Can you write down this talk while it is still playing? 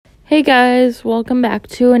Hey guys, welcome back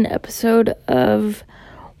to an episode of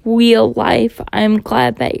Wheel Life. I'm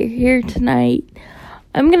glad that you're here tonight.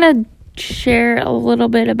 I'm going to share a little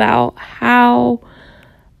bit about how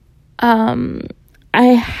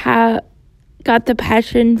I got the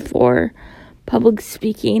passion for public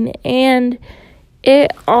speaking, and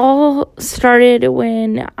it all started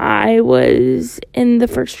when I was in the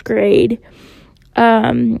first grade.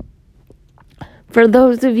 For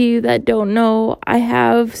those of you that don't know, I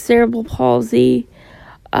have cerebral palsy.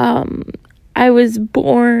 I was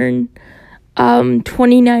born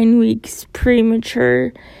 29 weeks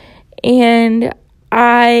premature, and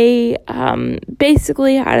I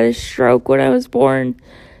basically had a stroke when I was born,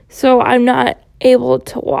 so I'm not able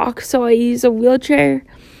to walk, so I use a wheelchair.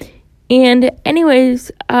 And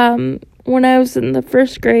anyways, when I was in the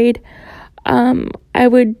first grade, I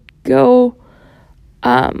would go,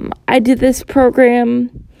 I did this program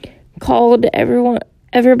called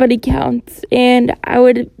Everybody Counts, and I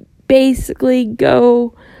would basically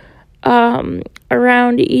go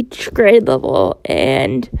around each grade level,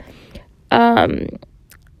 and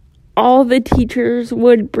all the teachers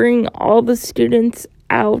would bring all the students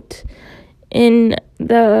out in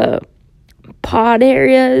the pod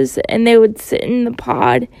areas, and they would sit in the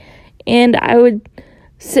pod, and I would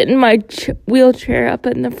sit in my wheelchair up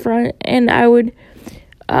in the front, and I would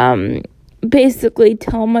basically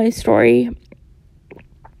tell my story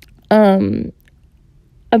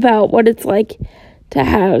about what it's like to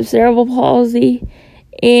have cerebral palsy.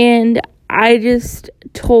 And I just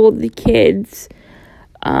told the kids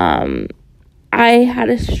I had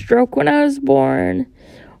a stroke when I was born,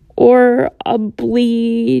 or a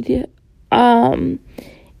bleed, and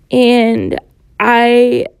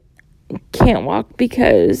I can't walk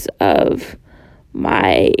because of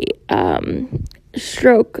my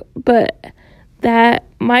stroke, but that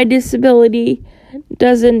my disability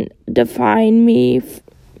doesn't define me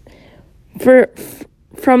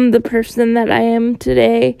from the person that I am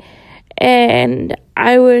today. And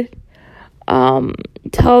I would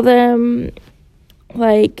tell them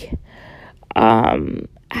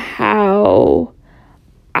how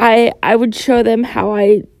I would show them how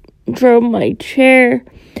I drove my chair.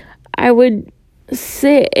 I would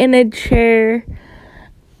sit in a chair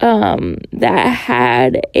that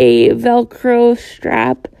had a Velcro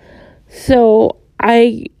strap, so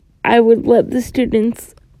I would let the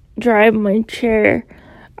students drive my chair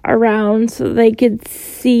around so they could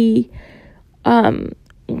see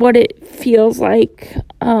what it feels like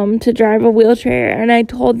to drive a wheelchair. And I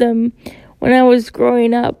told them when I was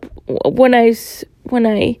growing up, when I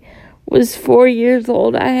was 4 years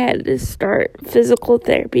old, I had to start physical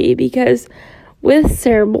therapy because with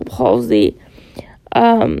cerebral palsy,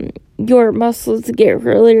 your muscles get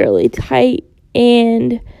really, really tight,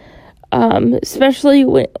 and especially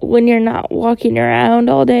when you're not walking around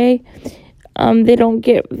all day, they don't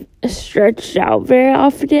get stretched out very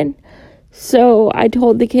often. So I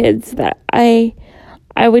told the kids that I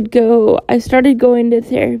started going to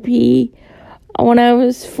therapy when I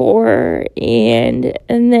was 4, and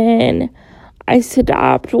then I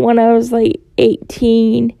stopped when I was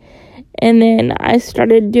 18, and then I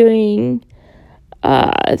started doing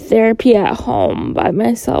therapy at home by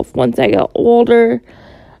myself once I got older,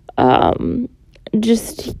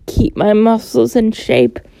 just to keep my muscles in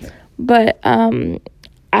shape. But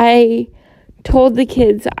I told the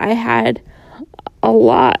kids I had a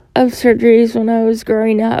lot of surgeries when I was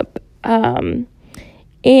growing up,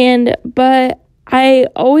 but I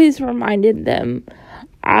always reminded them,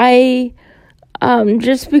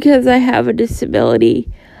 just because I have a disability,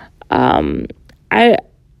 I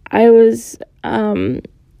was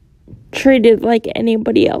treated like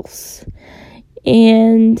anybody else,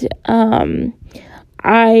 and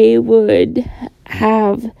I would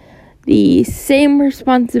have the same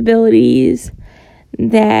responsibilities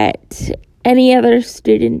that any other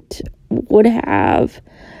student would have.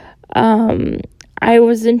 I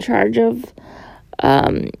was in charge of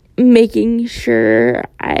making sure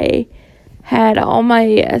I had all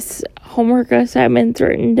my homework assignments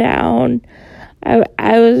written down.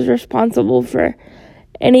 I was responsible for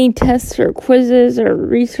any tests or quizzes or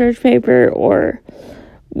research paper or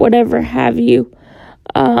whatever have you.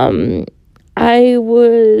 I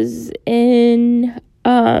was in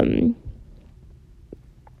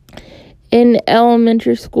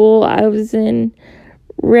elementary school. I was in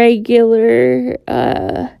regular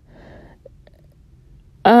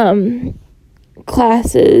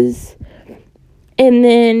classes, and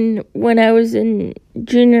then when I was in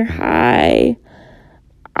junior high,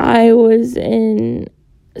 I was in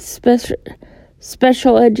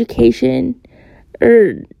special education,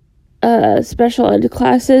 or special ed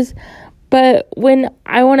classes. But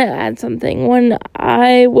I want to add something. When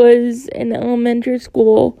I was in elementary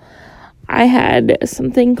school, I had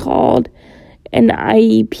something called an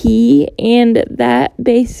IEP, and that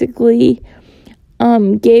basically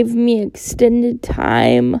gave me extended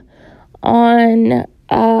time on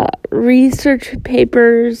research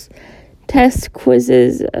papers, test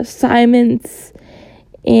quizzes, assignments,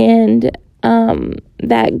 and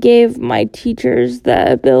that gave my teachers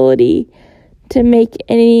the ability to make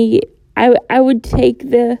any. I would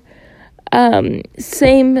take the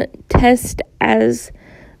same test as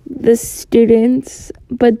the students,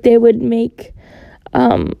 but they would make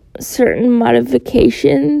certain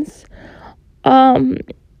modifications on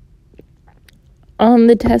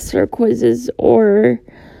the tests or quizzes or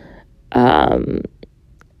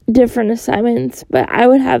different assignments, but I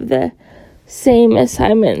would have the same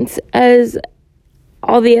assignments as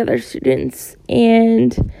all the other students.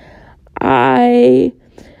 And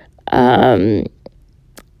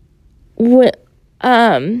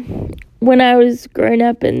when I was growing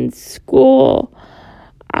up in school,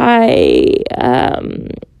 I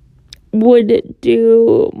would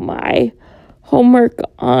do my homework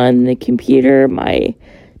on the computer. My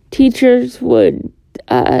teachers would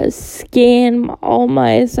scan all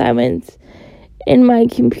my assignments in my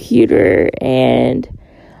computer, and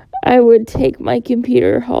I would take my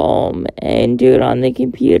computer home and do it on the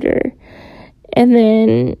computer. And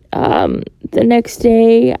then the next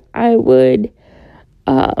day, I would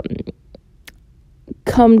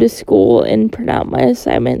come to school and print out my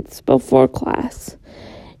assignments before class.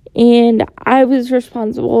 And I was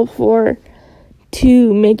responsible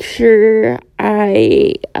to make sure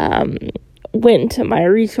I went to my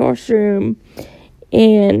resource room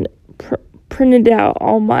and printed out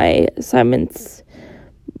all my assignments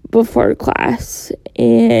before class.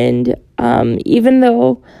 And even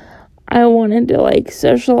though I wanted to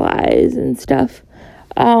socialize and stuff,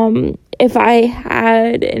 if I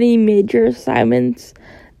had any major assignments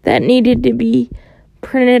that needed to be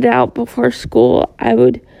printed out before school, I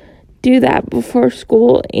would do that before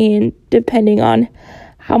school. And depending on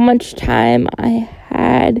how much time I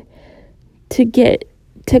had to get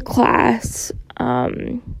to class,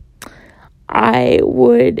 I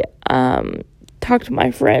would talk to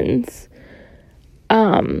my friends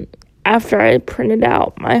after I printed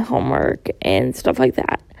out my homework and stuff like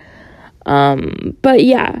that. But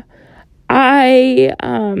yeah,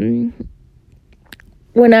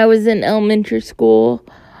 when I was in elementary school,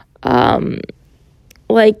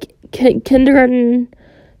 kindergarten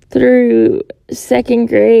through second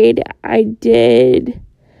grade, I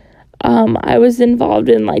was involved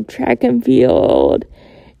in track and field,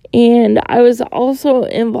 and I was also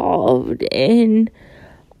involved in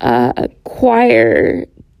choir,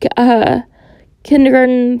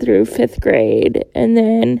 kindergarten through fifth grade, and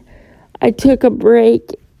then I took a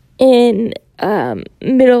break in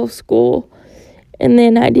middle school, and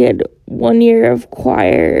then I did 1 year of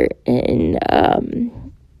choir in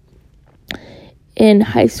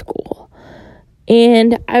high school.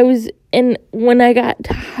 And when I got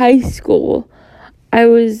to high school, I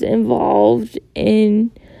was involved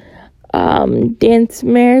in dance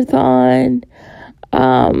marathon.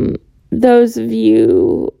 Those of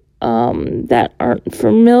you that aren't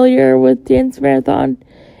familiar with dance marathon,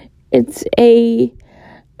 it's a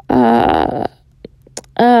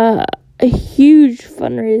huge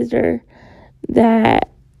fundraiser that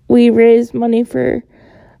we raise money for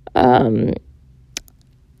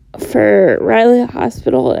Riley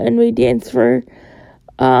Hospital, and we dance for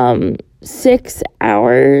 6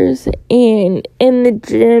 hours in the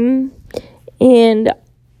gym, and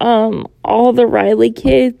all the Riley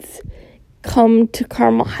kids come to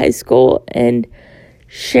Carmel High School and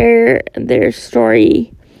share their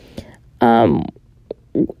story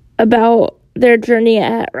about their journey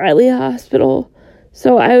at Riley Hospital.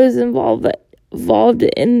 So I was involved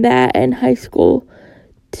in that in high school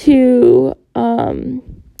too.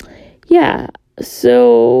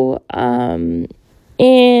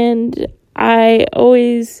 And I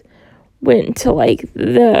always went to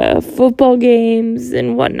the football games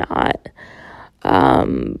and whatnot.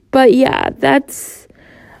 But yeah, that's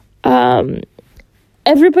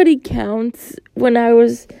everybody counts. When I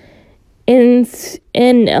was in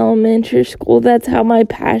elementary school, that's how my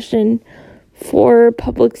passion for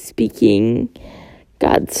public speaking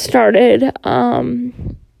got started.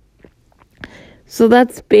 So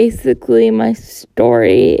that's basically my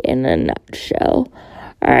story in a nutshell.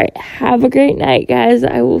 All right, have a great night, guys.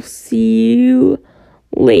 I will see you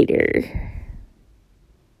later.